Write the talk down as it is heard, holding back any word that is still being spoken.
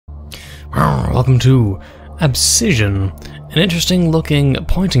Welcome to Abscission, an interesting looking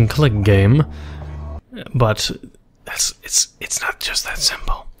point and click game, but it's not just that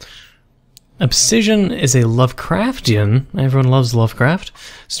simple. Abscission is a Lovecraftian, everyone loves Lovecraft,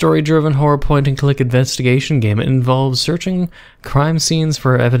 story-driven horror point-and-click investigation game. It involves searching crime scenes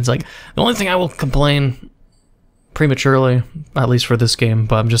for evidence. Like, the only thing I will complain prematurely, at least for this game,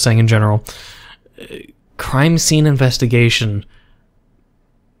 but I'm just saying in general, crime scene investigation,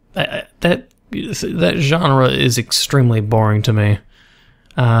 that genre is extremely boring to me.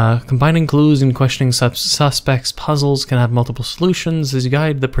 Combining clues and questioning suspects' puzzles can have multiple solutions as you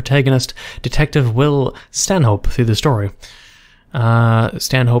guide the protagonist, Detective Will Stanhope, through the story.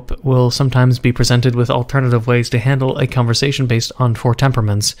 Stanhope will sometimes be presented with alternative ways to handle a conversation based on four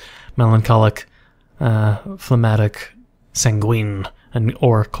temperaments: melancholic, phlegmatic, sanguine,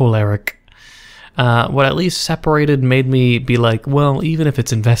 or choleric. What at least separated made me be like, well, even if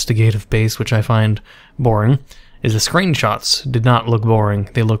it's investigative based, which I find boring, is the screenshots did not look boring.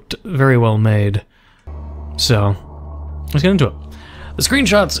 They looked very well made. So, let's get into it. The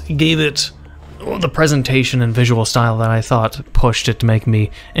screenshots gave it the presentation and visual style that I thought pushed it to make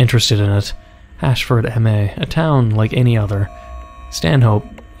me interested in it. Ashford, MA, a town like any other. Stanhope,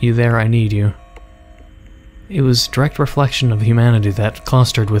 you there, I need you. It was a direct reflection of humanity that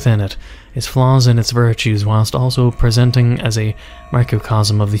clustered within it, its flaws and its virtues, whilst also presenting as a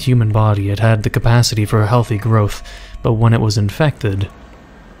microcosm of the human body. It had the capacity for healthy growth, but when it was infected,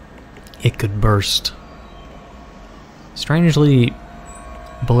 it could burst. Strangely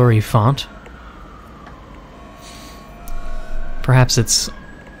blurry font. Perhaps it's...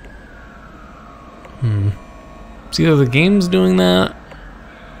 It's either the game's doing that,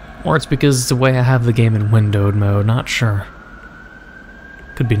 or it's because it's the way I have the game in windowed mode, not sure.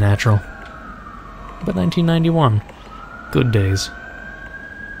 Could be natural. But 1991. Good days.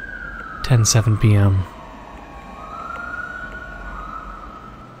 10:07 p.m.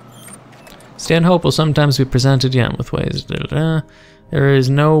 Stanhope will sometimes be presented, with ways. There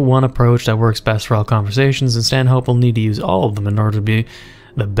is no one approach that works best for all conversations, and Stanhope will need to use all of them in order to be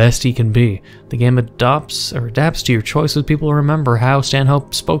the best he can be. The game adapts to your choices. People will remember how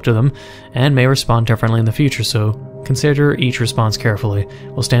Stanhope spoke to them and may respond differently in the future, so consider each response carefully.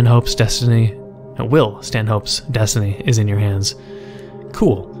 Will Stanhope's destiny is in your hands.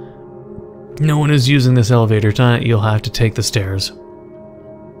 Cool. No one is using this elevator tonight. You'll have to take the stairs.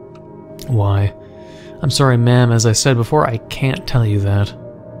 Why? I'm sorry, ma'am. As I said before, I can't tell you that.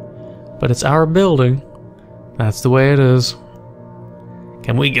 But it's our building. That's the way it is.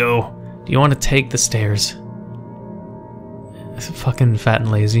 Can we go? Do you want to take the stairs? Fucking fat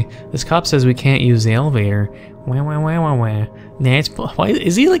and lazy. This cop says we can't use the elevator. Wah, wah, wah, wah, wah. Why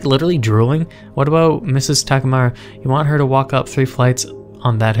is he like literally drooling? What about Mrs. Takamura? You want her to walk up 3 flights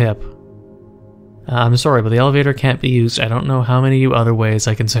on that hip? I'm sorry, but the elevator can't be used. I don't know how many other ways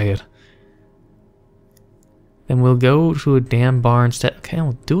I can say it. Then we'll go to a damn bar instead. Okay,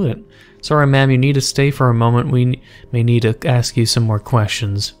 I'll do it. Sorry, ma'am, you need to stay for a moment. We may need to ask you some more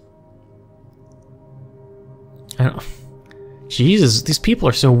questions. Jesus, these people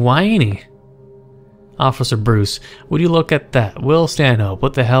are so whiny. Officer Bruce, would you look at that? Will Stanhope,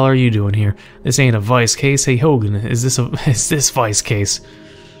 what the hell are you doing here? This ain't a vice case. Hey, Hogan, is this vice case?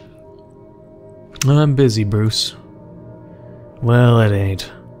 I'm busy, Bruce. Well, it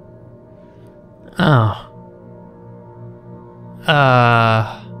ain't. Oh.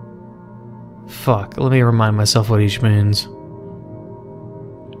 Fuck, let me remind myself what each means.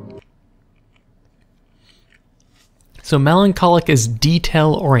 So melancholic is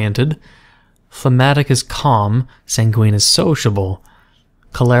detail-oriented, phlegmatic is calm, sanguine is sociable,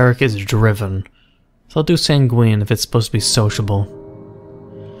 choleric is driven. So I'll do sanguine if it's supposed to be sociable.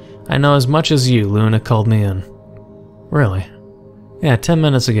 I know as much as you, Luna called me in. Really? Yeah, 10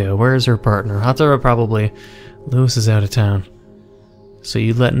 minutes ago. Where's her partner? Hatara probably. Lewis is out of town. So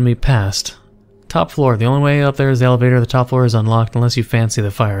you letting me past? Top floor. The only way up there is the elevator. The top floor is unlocked unless you fancy the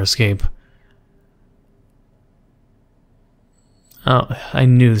fire escape. Oh, I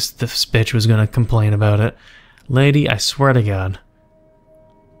knew this bitch was gonna complain about it. Lady, I swear to God.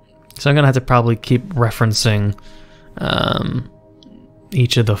 So I'm gonna have to probably keep referencing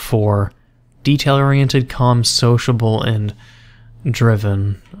each of the 4. Detail-oriented, calm, sociable, and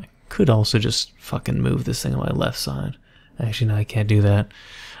driven. I could also just fucking move this thing on my left side. Actually, no, I can't do that.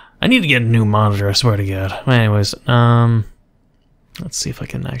 I need to get a new monitor, I swear to God. Anyways, let's see if I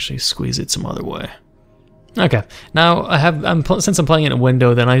can actually squeeze it some other way. Okay, now since I'm playing in a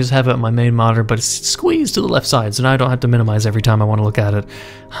window, then I just have it on my main monitor, but it's squeezed to the left side, so now I don't have to minimize every time I want to look at it.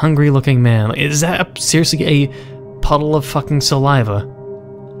 Hungry looking man. Is that seriously a puddle of fucking saliva?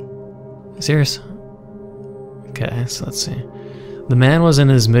 Serious? Okay, so let's see. The man was in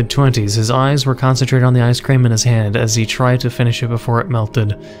his mid-20s. His eyes were concentrated on the ice cream in his hand as he tried to finish it before it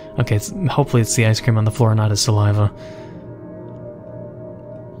melted. Okay, hopefully it's the ice cream on the floor, not his saliva.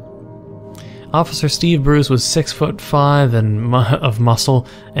 Officer Steve Bruce was 6'5" and of muscle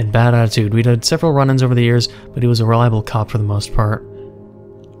and bad attitude. We'd had several run-ins over the years, but he was a reliable cop for the most part.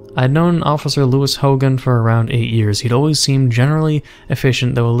 I'd known Officer Lewis Hogan for around 8 years. He'd always seemed generally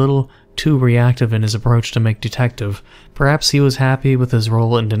efficient, though a little too reactive in his approach to make detective. Perhaps he was happy with his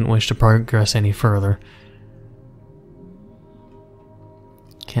role and didn't wish to progress any further.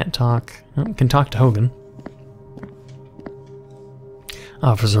 Can't talk. Oh, can talk to Hogan.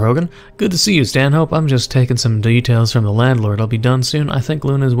 Officer Hogan, good to see you, Stanhope. I'm just taking some details from the landlord. I'll be done soon. I think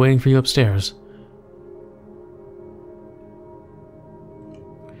Luna is waiting for you upstairs.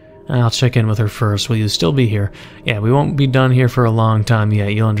 I'll check in with her first. Will you still be here? Yeah, we won't be done here for a long time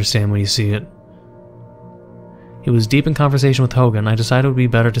yet. You'll understand when you see it. He was deep in conversation with Hogan. I decided it would be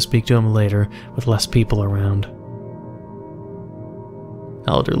better to speak to him later, with less people around.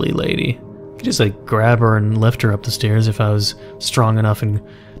 Elderly lady. I could just, like, grab her and lift her up the stairs if I was strong enough and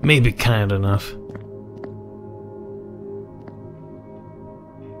maybe kind enough.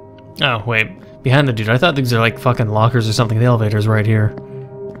 Oh, wait. Behind the dude. I thought these are, like, fucking lockers or something. The elevator's right here.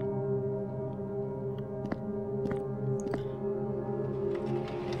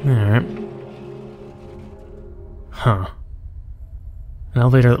 Alright. Huh. An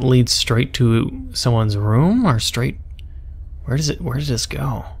elevator that leads straight to someone's room? Or straight... Where does this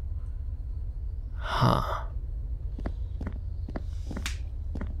go? Huh.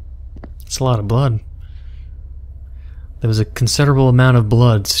 It's a lot of blood. There was a considerable amount of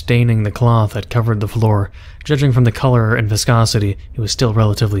blood staining the cloth that covered the floor. Judging from the color and viscosity, it was still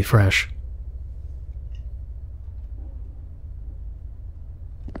relatively fresh.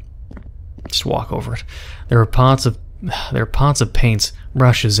 Just walk over it. There were pots of paints,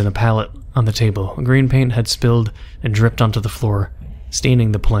 brushes, and a palette on the table. Green paint had spilled and dripped onto the floor,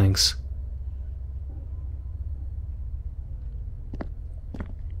 staining the planks.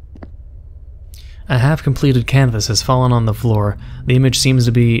 A half-completed canvas has fallen on the floor. The image seems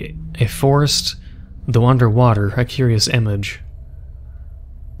to be a forest, though underwater, a curious image.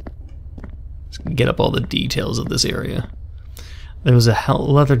 Let's get up all the details of this area. There was a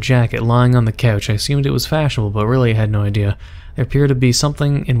leather jacket lying on the couch. I assumed it was fashionable, but really I had no idea. There appeared to be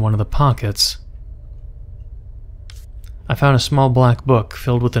something in one of the pockets. I found a small black book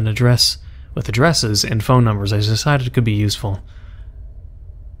filled with addresses and phone numbers. I decided it could be useful.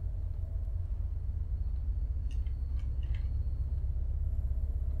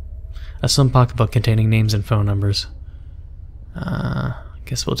 A slim pocketbook containing names and phone numbers.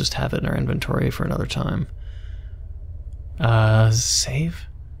 Guess we'll just have it in our inventory for another time. Save?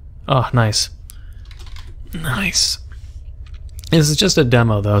 Oh, nice. Nice. This is just a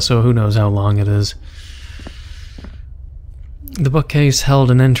demo, though, so who knows how long it is. The bookcase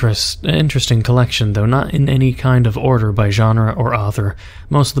held an interesting collection, though not in any kind of order by genre or author.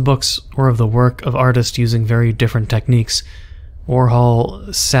 Most of the books were of the work of artists using very different techniques.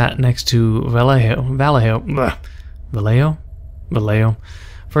 Warhol sat next to Vallejo,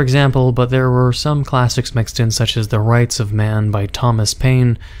 for example, but there were some classics mixed in, such as The Rights of Man by Thomas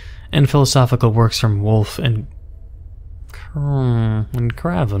Paine, and philosophical works from Woolf and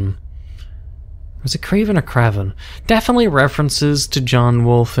Craven. Was it Craven or Craven? Definitely references to John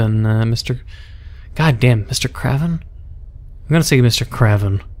Woolf and Mr. Goddamn, Mr. Craven? I'm gonna say Mr.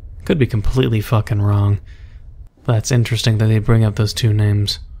 Craven. Could be completely fucking wrong. But it's interesting that they bring up those two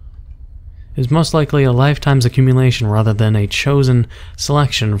names. It was most likely a lifetime's accumulation rather than a chosen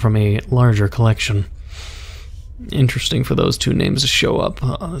selection from a larger collection. Interesting for those two names to show up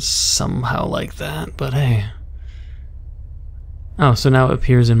somehow like that, but hey. Oh, so now it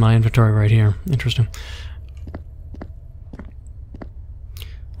appears in my inventory right here. Interesting.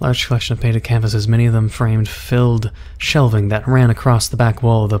 Large collection of painted canvases, many of them framed, filled shelving that ran across the back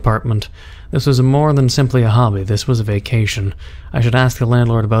wall of the apartment. This was more than simply a hobby. This was a vacation. I should ask the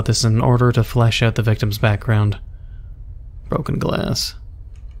landlord about this in order to flesh out the victim's background. Broken glass.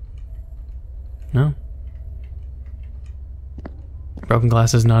 No? Broken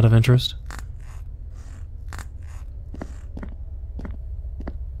glass is not of interest?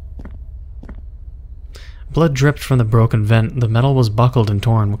 Blood dripped from the broken vent. The metal was buckled and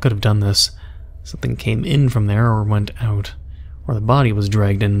torn. What could have done this? Something came in from there or went out. Or the body was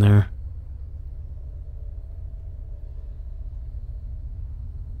dragged in there.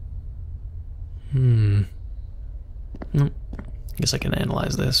 Nope. Guess I can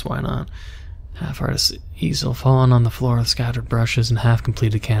analyze this. Why not? Half-artist easel fallen on the floor with scattered brushes and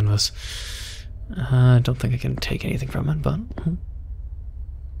half-completed canvas. I don't think I can take anything from it, but...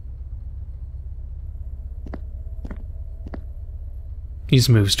 He just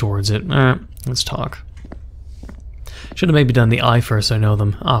moves towards it. Alright, let's talk. Should have maybe done the eye first so I know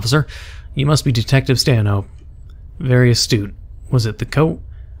them. Officer, you must be Detective Stanhope. Very astute. Was it the coat?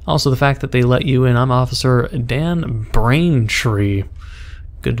 Also the fact that they let you in. I'm Officer Dan Braintree.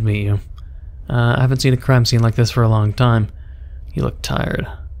 Good to meet you. I haven't seen a crime scene like this for a long time. You look tired.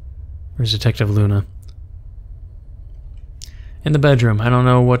 Where's Detective Luna? In the bedroom. I don't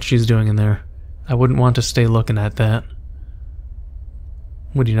know what she's doing in there. I wouldn't want to stay looking at that.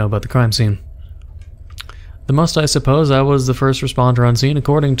 What do you know about the crime scene? The most, I suppose. I was the first responder on scene.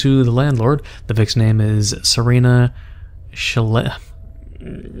 According to the landlord, the vic's name is Serena Shalinor?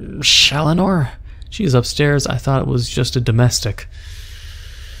 She's upstairs. I thought it was just a domestic.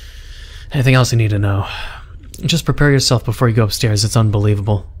 Anything else you need to know? Just prepare yourself before you go upstairs. It's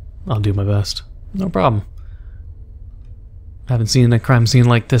unbelievable. I'll do my best. No problem. Haven't seen a crime scene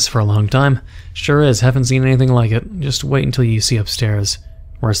like this for a long time. Sure is. Haven't seen anything like it. Just wait until you see upstairs.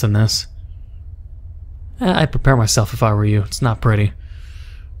 Worse than this. I'd prepare myself if I were you. It's not pretty.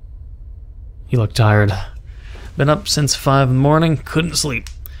 You look tired. Been up since 5 in the morning. Couldn't sleep.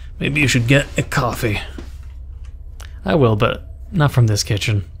 Maybe you should get a coffee. I will, but not from this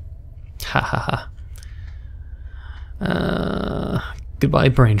kitchen. Ha ha ha. Goodbye,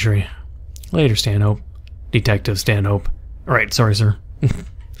 Braintree. Later, Stanhope. Detective Stanhope. Right, sorry, sir.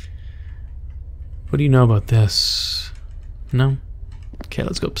 What do you know about this? No? Okay,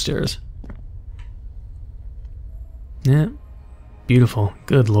 let's go upstairs. Yeah. Beautiful.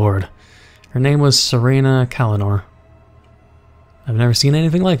 Good lord. Her name was Serena Shalinor. I've never seen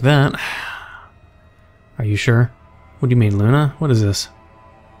anything like that. Are you sure? What do you mean, Luna? What is this?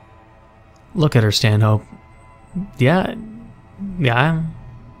 Look at her, Stanhope. Yeah? Yeah?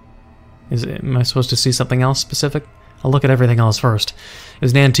 Am I supposed to see something else specific? I'll look at everything else first. It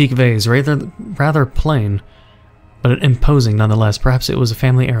was an antique vase, rather plain, but imposing nonetheless. Perhaps it was a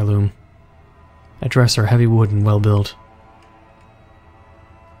family heirloom. A dresser, heavy wood and well built.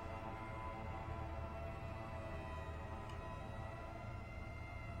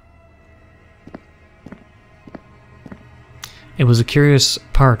 It was a curious,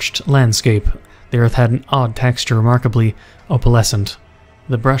 parched landscape. The earth had an odd texture, remarkably opalescent.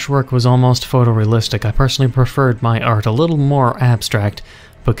 The brushwork was almost photorealistic. I personally preferred my art a little more abstract,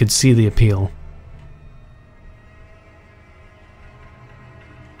 but could see the appeal.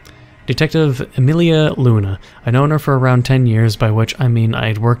 Detective Emilia Luna. I'd known her for around 10 years, by which I mean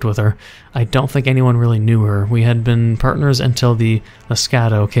I'd worked with her. I don't think anyone really knew her. We had been partners until the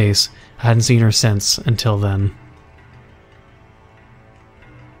Lascato case. I hadn't seen her since, until then.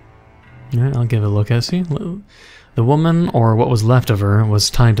 Alright, I'll give it a look. See, the woman, or what was left of her, was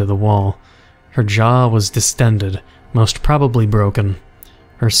tied to the wall. Her jaw was distended, most probably broken.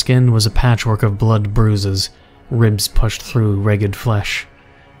 Her skin was a patchwork of blood bruises, ribs pushed through ragged flesh.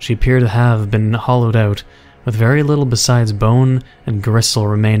 She appeared to have been hollowed out, with very little besides bone and gristle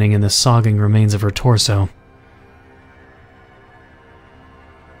remaining in the sogging remains of her torso.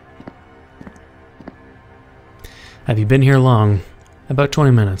 Have you been here long? About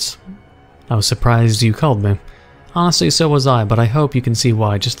 20 minutes. I was surprised you called me. Honestly, so was I, but I hope you can see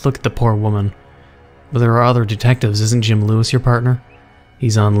why. Just look at the poor woman. But there are other detectives. Isn't Jim Lewis your partner?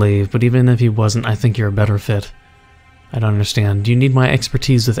 He's on leave, but even if he wasn't, I think you're a better fit. I don't understand. Do you need my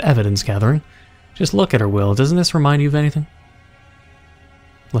expertise with evidence gathering? Just look at her, Will. Doesn't this remind you of anything?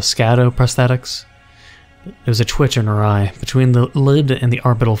 Lascato prosthetics? There was a twitch in her eye. Between the lid and the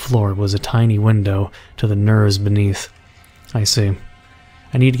orbital floor was a tiny window to the nerves beneath. I see.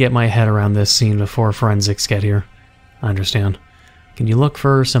 I need to get my head around this scene before forensics get here. I understand. Can you look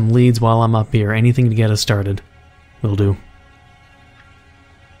for some leads while I'm up here? Anything to get us started. Will do.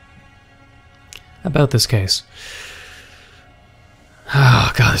 About this case.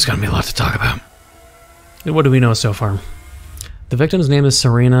 Oh god, there's gonna be a lot to talk about. What do we know so far? The victim's name is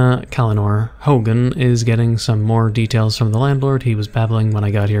Serena Shalinor. Hogan is getting some more details from the landlord. He was babbling when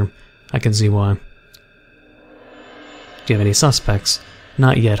I got here. I can see why. Do you have any suspects?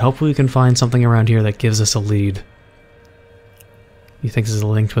 Not yet. Hopefully we can find something around here that gives us a lead. You think this is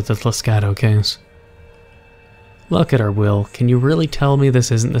linked with the Lascato case? Look at her, Will. Can you really tell me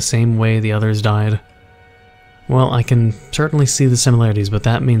this isn't the same way the others died? Well, I can certainly see the similarities, but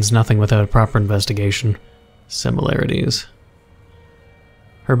that means nothing without a proper investigation. Similarities.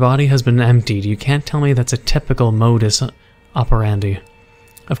 Her body has been emptied. You can't tell me that's a typical modus operandi.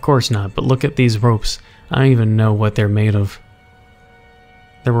 Of course not, but look at these ropes. I don't even know what they're made of.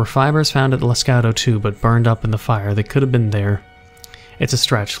 There were fibers found at Lascado too, but burned up in the fire. They could have been there. It's a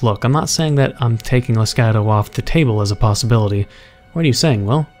stretch. Look, I'm not saying that I'm taking Lascado off the table as a possibility. What are you saying,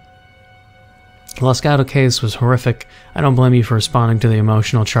 Will? The Lascado case was horrific. I don't blame you for responding to the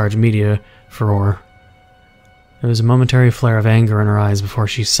emotional charge media furore. There was a momentary flare of anger in her eyes before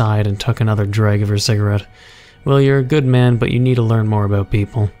she sighed and took another drag of her cigarette. Well, you're a good man, but you need to learn more about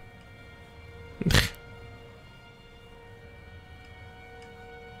people.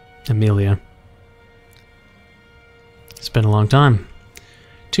 Amelia. It's been a long time.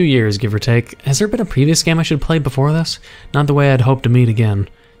 2 years, give or take. Has there been a previous game I should play before this? Not the way I'd hoped to meet again.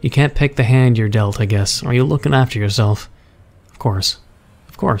 You can't pick the hand you're dealt, I guess. Are you looking after yourself? Of course.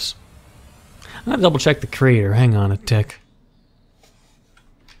 Of course. I'm gonna double check the creator. Hang on a tick.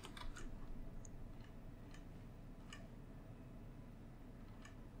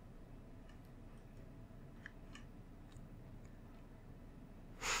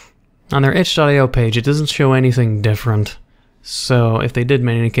 On their itch.io page, it doesn't show anything different. So, if they did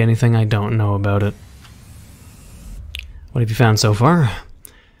make anything, I don't know about it. What have you found so far?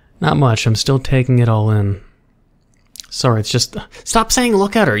 Not much. I'm still taking it all in. Sorry, it's just... Stop saying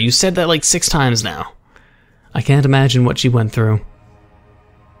look at her! You said that like 6 times now. I can't imagine what she went through.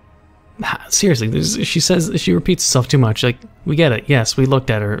 Seriously, she repeats herself too much. Like, we get it. Yes, we looked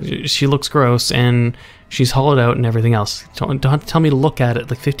at her. She looks gross, and she's hollowed out and everything else. Don't have to tell me to look at it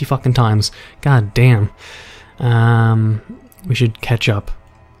like 50 fucking times. God damn. We should catch up.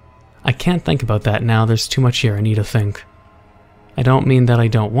 I can't think about that now. There's too much here. I need to think. I don't mean that I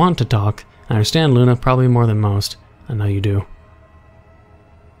don't want to talk. I understand, Luna, probably more than most. I know you do.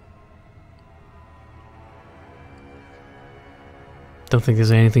 Don't think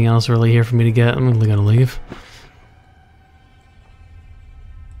there's anything else really here for me to get. I'm only gonna leave.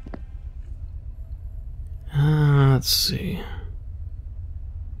 Let's see.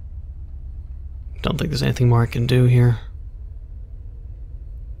 Don't think there's anything more I can do here.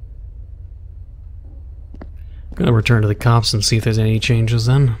 I'm gonna return to the cops and see if there's any changes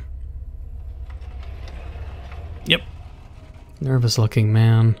then. Yep. Nervous looking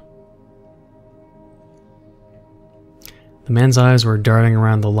man. The man's eyes were darting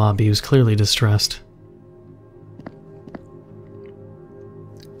around the lobby. He was clearly distressed.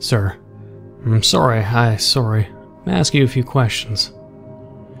 Sir. I'm sorry. Sorry. May I ask you a few questions?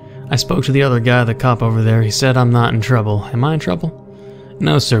 I spoke to the other guy, the cop over there. He said I'm not in trouble. Am I in trouble?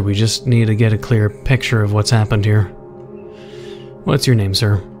 No, sir. We just need to get a clear picture of what's happened here. What's your name,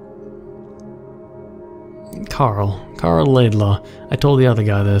 sir? Carl. Carl Laidlaw. I told the other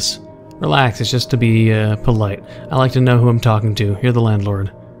guy this. Relax, it's just to be polite. I like to know who I'm talking to. You're the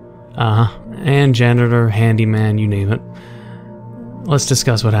landlord. Uh-huh. And janitor, handyman, you name it. Let's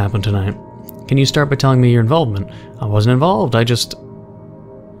discuss what happened tonight. Can you start by telling me your involvement? I wasn't involved, I just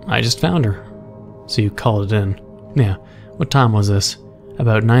found her. So you called it in. Yeah. What time was this?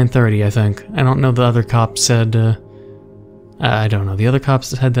 About 9:30, I think. I don't know, the other cops said, I don't know. The other cops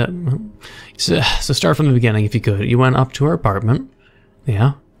said that... So start from the beginning if you could. You went up to her apartment.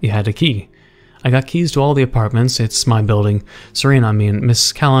 Yeah. You had a key. I got keys to all the apartments. It's my building. Serena, I mean,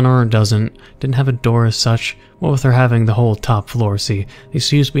 Miss Callanor didn't have a door as such. What with her having the whole top floor, see?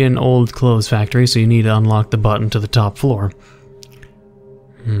 This used to be an old clothes factory, so you need to unlock the button to the top floor.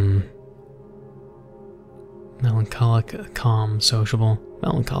 Melancholic, calm, sociable.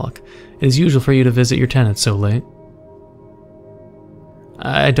 Melancholic. It is usual for you to visit your tenants so late.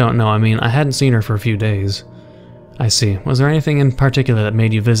 I don't know, I mean, I hadn't seen her for a few days. I see. Was there anything in particular that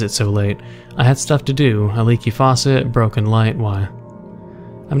made you visit so late? I had stuff to do. A leaky faucet, broken light, why?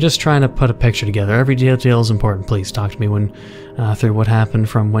 I'm just trying to put a picture together. Every detail is important. Please talk to me through what happened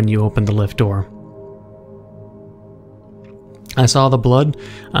from when you opened the lift door. I saw the blood.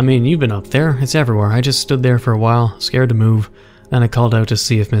 I mean, you've been up there. It's everywhere. I just stood there for a while, scared to move. Then I called out to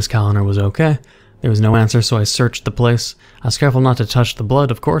see if Miss Callanor was okay. There was no answer, so I searched the place. I was careful not to touch the blood,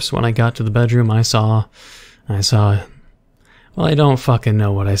 of course. When I got to the bedroom, I saw... Well, I don't fucking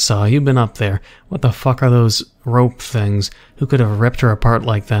know what I saw. You've been up there. What the fuck are those rope things? Who could have ripped her apart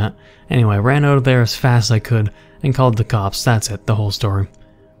like that? Anyway, I ran out of there as fast as I could and called the cops. That's it, the whole story.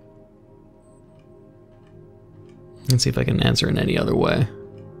 Let's see if I can answer in any other way.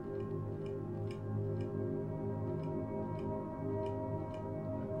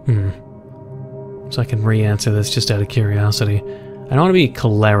 So I can re-answer this just out of curiosity. I don't want to be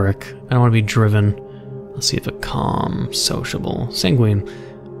choleric. I don't want to be driven. Let's see if a calm, sociable, sanguine.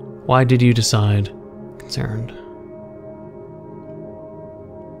 Why did you decide? Concerned.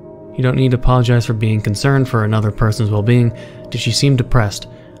 You don't need to apologize for being concerned for another person's well-being. Did she seem depressed?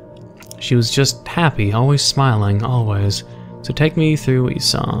 She was just happy, always smiling, always. So take me through what you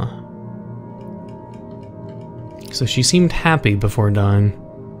saw. So she seemed happy before dying.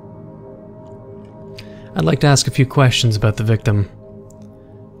 I'd like to ask a few questions about the victim.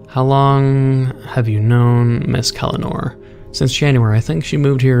 How long have you known Miss Kellinor? Since January. I think she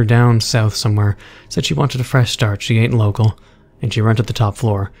moved here down south somewhere. Said she wanted a fresh start. She ain't local. And she rented the top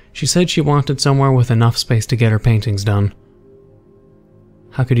floor. She said she wanted somewhere with enough space to get her paintings done.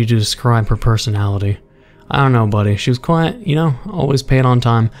 How could you describe her personality? I don't know, buddy. She was quiet, you know, always paid on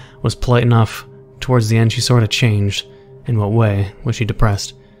time, was polite enough. Towards the end, she sort of changed. In what way? Was she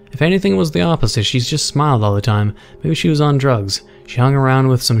depressed? If anything, it was the opposite. She just smiled all the time. Maybe she was on drugs. She hung around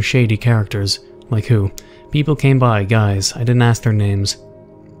with some shady characters. Like who? People came by, guys. I didn't ask their names.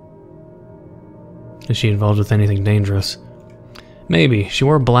 Is she involved with anything dangerous? Maybe. She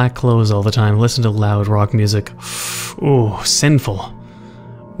wore black clothes all the time, listened to loud rock music. Ooh, sinful.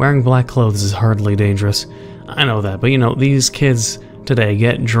 Wearing black clothes is hardly dangerous. I know that, but you know, these kids today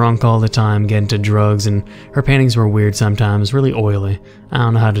get drunk all the time, get into drugs, and her paintings were weird sometimes, really oily. I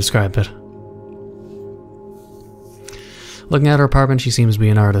don't know how to describe it. Looking at her apartment, she seems to be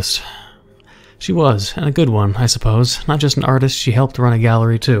an artist. She was, and a good one, I suppose. Not just an artist, she helped run a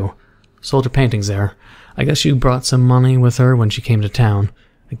gallery too. Sold her paintings there. I guess she brought some money with her when she came to town.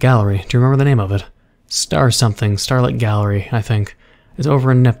 A gallery, do you remember the name of it? Star something, Starlight Gallery, I think. It's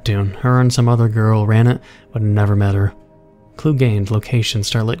over in Neptune. Her and some other girl ran it, but never met her. Clue gained, location,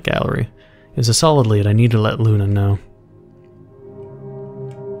 Starlight Gallery. It was a solid lead, I need to let Luna know.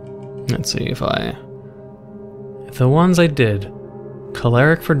 Let's see if the ones I did.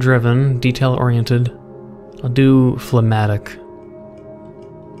 Choleric for driven, detail-oriented. I'll do phlegmatic.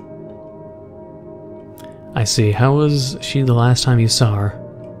 I see. How was she the last time you saw her?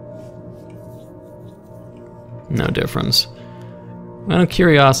 No difference. Out of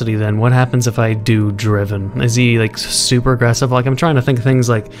curiosity then, what happens if I do driven? Is he like super aggressive? Like I'm trying to think of things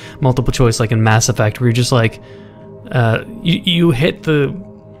like multiple choice like in Mass Effect where you're just like you hit the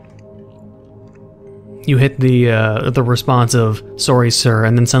response of sorry sir,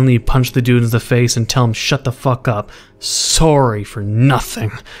 and then suddenly you punch the dude in the face and tell him shut the fuck up. Sorry for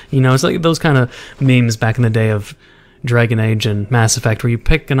nothing. You know, it's like those kind of memes back in the day of Dragon Age and Mass Effect where you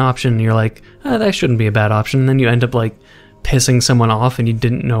pick an option and you're like, that shouldn't be a bad option, and then you end up like pissing someone off and you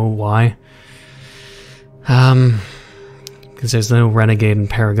didn't know why. Because there's no Renegade and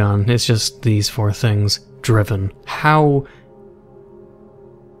Paragon. It's just these four things. Driven. How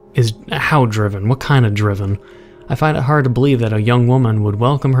driven? What kind of driven? I find it hard to believe that a young woman would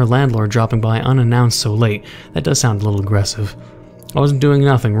welcome her landlord dropping by unannounced so late. That does sound a little aggressive. I wasn't doing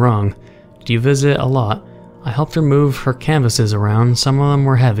nothing wrong. Do you visit a lot? I helped her move her canvases around. Some of them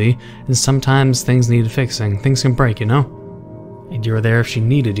were heavy, and sometimes things needed fixing. Things can break, you know? And you were there if she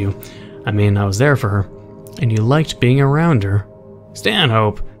needed you. I mean, I was there for her. And you liked being around her.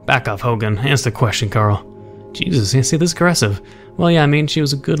 Stanhope! Back off, Hogan. Answer the question, Carl. Jesus, you see this aggressive. Well, yeah, I mean, she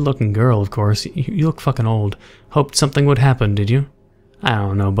was a good-looking girl, of course. You look fucking old. Hoped something would happen, did you? I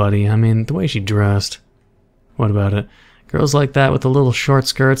don't know, buddy. I mean, the way she dressed. What about it? Girls like that with the little short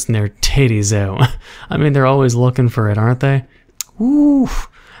skirts and their titties out. I mean, they're always looking for it, aren't they? Ooh!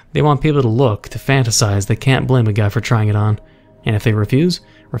 They want people to look, to fantasize. They can't blame a guy for trying it on. And if they refuse?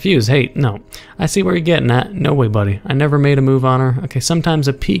 Refuse, hey, no. I see where you're getting at. No way, buddy. I never made a move on her. Okay, sometimes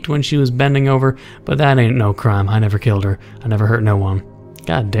I peeked when she was bending over, but that ain't no crime. I never killed her. I never hurt no one.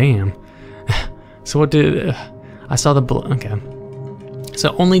 God damn. So what did... I saw the... Okay.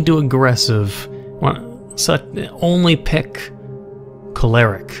 So only do aggressive. So only pick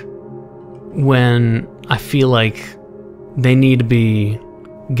choleric when I feel like they need to be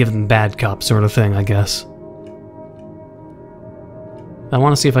given bad cop sort of thing, I guess. I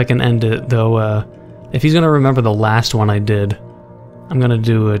want to see if I can end it, though. If he's going to remember the last one I did, I'm going to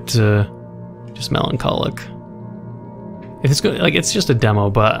do it just melancholic. If it's good, like it's just a demo,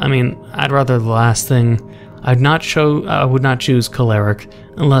 but I mean, I'd rather the last thing. I would not choose choleric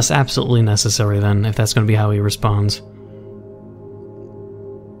unless absolutely necessary. Then, if that's going to be how he responds.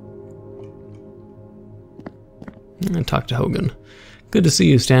 And talk to Hogan. Good to see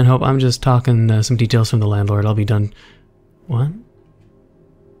you, Stanhope. I'm just talking some details from the landlord. I'll be done. What?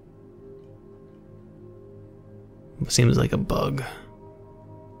 Seems like a bug.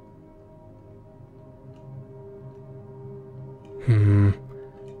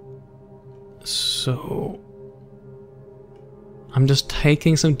 So... I'm just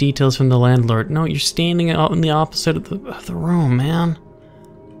taking some details from the landlord. No, you're standing out in the opposite of the room, man.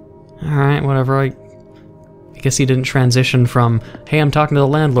 Alright, whatever. I guess he didn't transition from, hey, I'm talking to the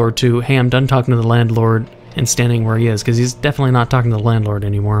landlord to, hey, I'm done talking to the landlord and standing where he is, because he's definitely not talking to the landlord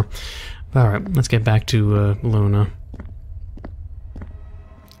anymore. Alright, let's get back to Luna.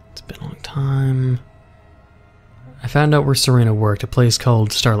 time. I found out where Serena worked, a place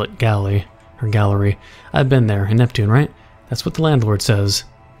called Starlit Gallery. I've been there, in Neptune, right? That's what the landlord says.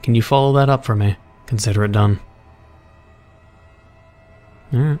 Can you follow that up for me? Consider it done.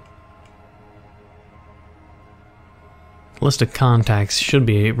 Alright. List of contacts should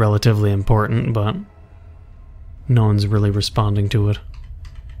be relatively important, but no one's really responding to it.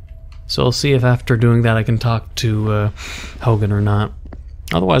 So I'll see if after doing that I can talk to Hogan or not.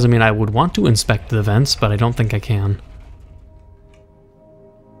 Otherwise, I mean, I would want to inspect the vents, but I don't think I can.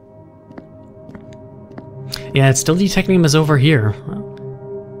 Yeah, it's still detecting him as over here.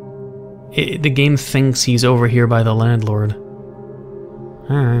 The game thinks he's over here by the landlord.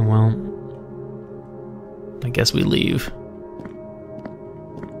 Alright, well, I guess we leave.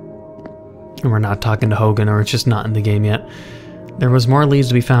 And we're not talking to Hogan, or it's just not in the game yet. There was more leads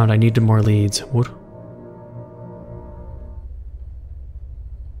to be found. I needed more leads. What?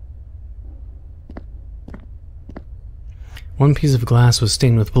 One piece of glass was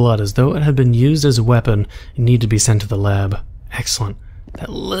stained with blood, as though it had been used as a weapon and needed to be sent to the lab. Excellent. That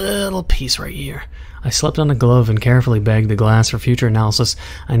little piece right here. I slept on a glove and carefully bagged the glass for future analysis.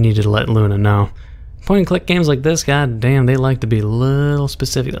 I needed to let Luna know. Point-and-click games like this, god damn, they like to be a little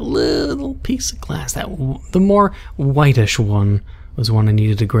specific. That little piece of glass, the more whitish one, was one I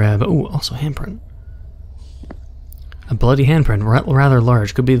needed to grab. Oh, also handprint. A bloody handprint, rather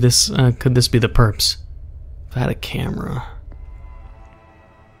large. Could this be the perps? If I had a camera.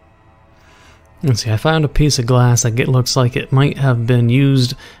 Let's see, I found a piece of glass that looks like it might have been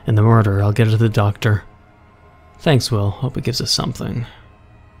used in the murder. I'll get it to the doctor. Thanks, Will. Hope it gives us something.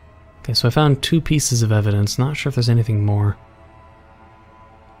 Okay, so I found 2 pieces of evidence. Not sure if there's anything more.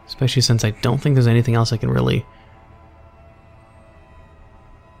 Especially since I don't think there's anything else I can really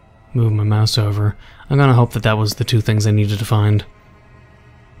move my mouse over. I'm gonna hope that that was the 2 things I needed to find.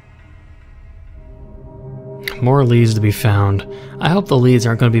 More leads to be found. I hope the leads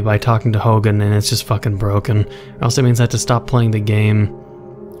aren't going to be by talking to Hogan and it's just fucking broken. Or else it means I have to stop playing the game,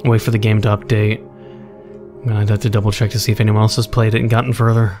 wait for the game to update. I'm gonna have to double check to see if anyone else has played it and gotten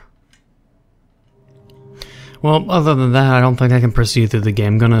further. Well, other than that, I don't think I can proceed through the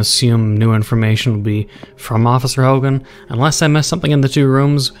game. I'm gonna assume new information will be from Officer Hogan, unless I missed something in the 2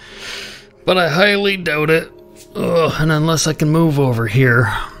 rooms. But I highly doubt it. Ugh, and unless I can move over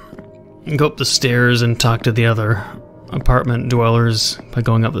here. Go up the stairs and talk to the other apartment dwellers by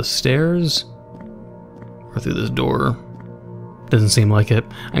going up the stairs? Or through this door? Doesn't seem like it.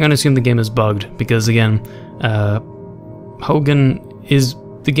 I'm gonna assume the game is bugged, because again, Hogan is...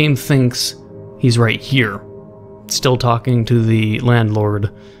 the game thinks he's right here, still talking to the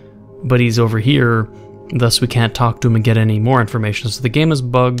landlord, but he's over here, thus we can't talk to him and get any more information. So the game is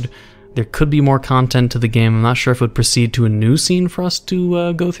bugged. There could be more content to the game. I'm not sure if it would proceed to a new scene for us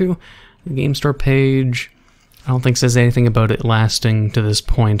to go through. The game store page, I don't think says anything about it lasting to this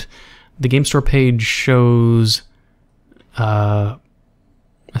point. The game store page shows a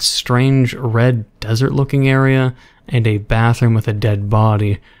strange red desert-looking area and a bathroom with a dead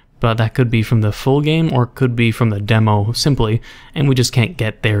body, but that could be from the full game or could be from the demo simply, and we just can't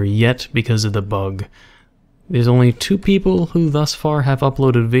get there yet because of the bug. There's only 2 people who thus far have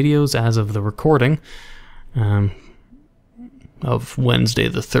uploaded videos as of the recording. Of Wednesday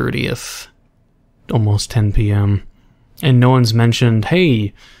the 30th, almost 10 p.m. And no one's mentioned,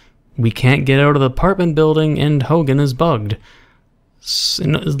 hey, we can't get out of the apartment building and Hogan is bugged.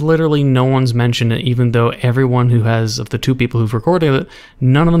 Literally no one's mentioned it, even though everyone who has, of the 2 people who've recorded it,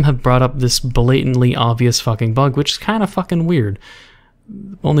 none of them have brought up this blatantly obvious fucking bug, which is kind of fucking weird.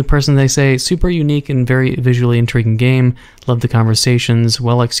 Only person they say, super unique and very visually intriguing game, love the conversations,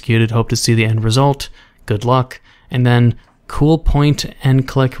 well executed, hope to see the end result, good luck, and then cool point and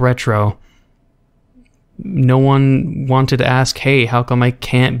click retro. No one wanted to ask, hey, how come I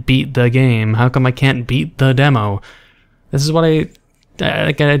can't beat the game? How come I can't beat the demo? This is what I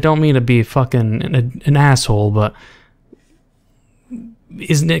don't mean to be fucking an asshole, but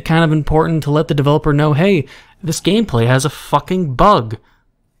isn't it kind of important to let the developer know, hey, this gameplay has a fucking bug.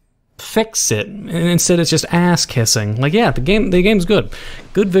 Fix it. And instead it's just ass kissing. Like, yeah, the game's good.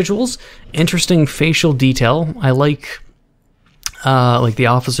 Good visuals, interesting facial detail. I like the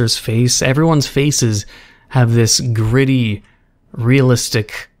officer's face. Everyone's faces have this gritty,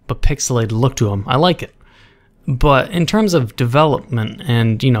 realistic, but pixelated look to them. I like it. But in terms of development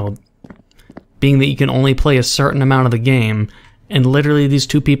and, you know, being that you can only play a certain amount of the game, and literally these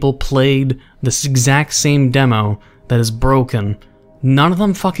 2 people played this exact same demo that is broken, none of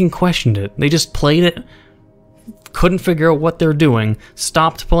them fucking questioned it. They just played it, couldn't figure out what they're doing,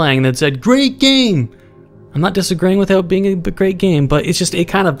 stopped playing, and then said, great game! I'm not disagreeing with it being a great game, but it's just,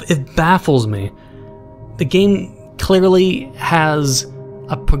 it baffles me. The game clearly has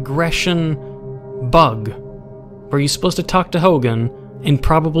a progression bug where you're supposed to talk to Hogan and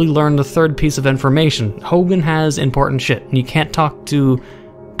probably learn the third piece of information. Hogan has important shit, and you can't talk to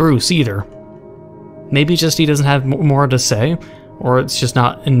Bruce either. Maybe just he doesn't have more to say, or it's just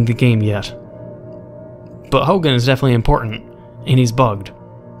not in the game yet. But Hogan is definitely important, and he's bugged.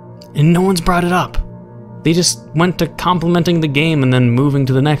 And no one's brought it up. They just went to complimenting the game and then moving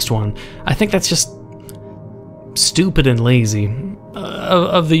to the next one. I think that's just stupid and lazy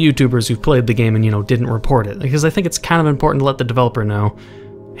of the YouTubers who've played the game and, you know, didn't report it. Because I think it's kind of important to let the developer know,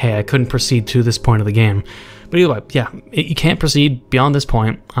 hey, I couldn't proceed to this point of the game. But either way, yeah, you can't proceed beyond this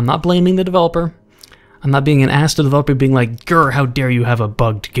point. I'm not blaming the developer. I'm not being an ass to the developer being like, grr, how dare you have a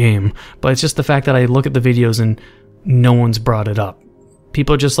bugged game. But it's just the fact that I look at the videos and no one's brought it up.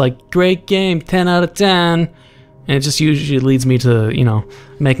 People are just like, great game, 10 out of 10. And it just usually leads me to, you know,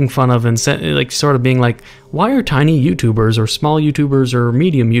 making fun of and like sort of being like, why are tiny YouTubers or small YouTubers or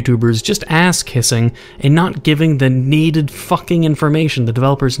medium YouTubers just ass kissing and not giving the needed fucking information the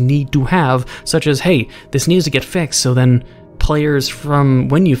developers need to have, such as, hey, this needs to get fixed so then players from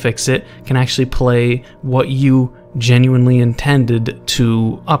when you fix it can actually play what you genuinely intended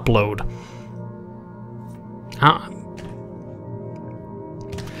to upload. I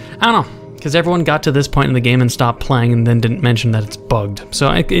don't know. Because everyone got to this point in the game and stopped playing and then didn't mention that it's bugged.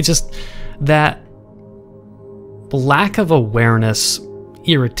 So it's just, that lack of awareness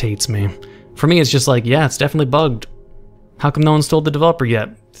irritates me. For me, it's just like, yeah, it's definitely bugged. How come no one's told the developer yet?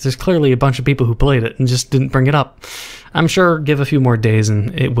 There's clearly a bunch of people who played it and just didn't bring it up. I'm sure give a few more days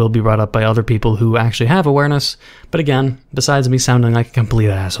and it will be brought up by other people who actually have awareness. But again, besides me sounding like a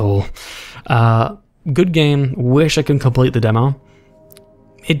complete asshole, good game, wish I could complete the demo.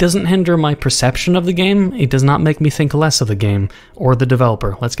 It doesn't hinder my perception of the game. It does not make me think less of the game or the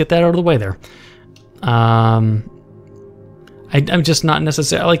developer. Let's get that out of the way there. I'm just not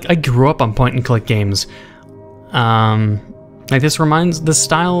necessarily, like, I grew up on point-and-click games. Like, this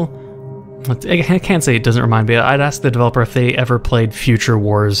style, I can't say it doesn't remind me. I'd ask the developer if they ever played Future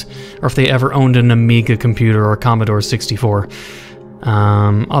Wars, or if they ever owned an Amiga computer or a Commodore 64.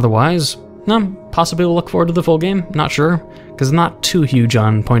 Otherwise, no, possibly we'll look forward to the full game, not sure, because I'm not too huge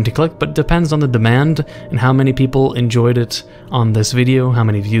on point-and-click, but it depends on the demand and how many people enjoyed it on this video, how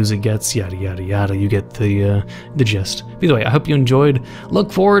many views it gets, yada yada yada, you get the gist. Either way, I hope you enjoyed.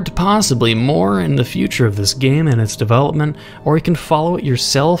 Look forward to possibly more in the future of this game and its development, or you can follow it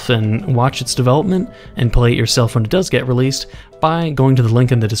yourself and watch its development and play it yourself when it does get released by going to the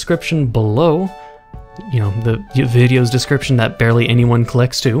link in the description below. You know, the video's description that barely anyone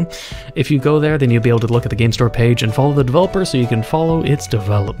clicks to. If you go there, then you'll be able to look at the game store page and follow the developer so you can follow its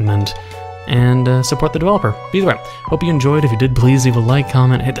development and support the developer. Either way, hope you enjoyed. If you did, please leave a like,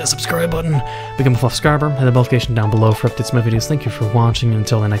 comment, hit that subscribe button, become a subscriber, hit the notification down below for updates on my videos. Thank you for watching, and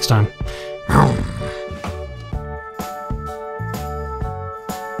until the next time.